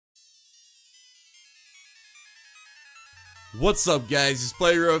What's up, guys? It's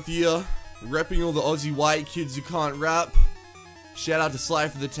Player here, repping all the Aussie white kids who can't rap. Shout out to Sly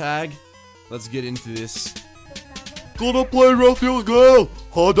for the tag. Let's get into this. Gonna play Raphael girl.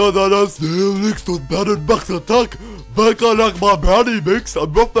 Harder than a snail licks with battered max attack. Back I like my Brownie-Mix.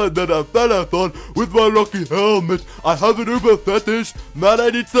 I'm rougher than a marathon with my rocky helmet. I have an uber fetish. Man, I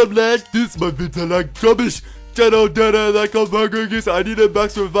need some legs. This my feet are like rubbish. Shadow deader like a burger geese. I need a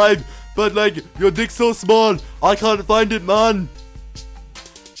max revive. But like, your dick's so small, I can't find it, man.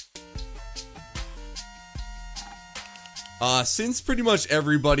 Since pretty much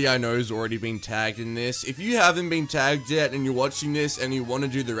everybody I know has already been tagged in this, if you haven't been tagged yet and you're watching this and you want to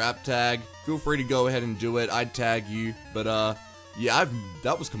do the rap tag, feel free to go ahead and do it. I'd tag you. But yeah,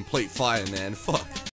 that was complete fire, man. Fuck.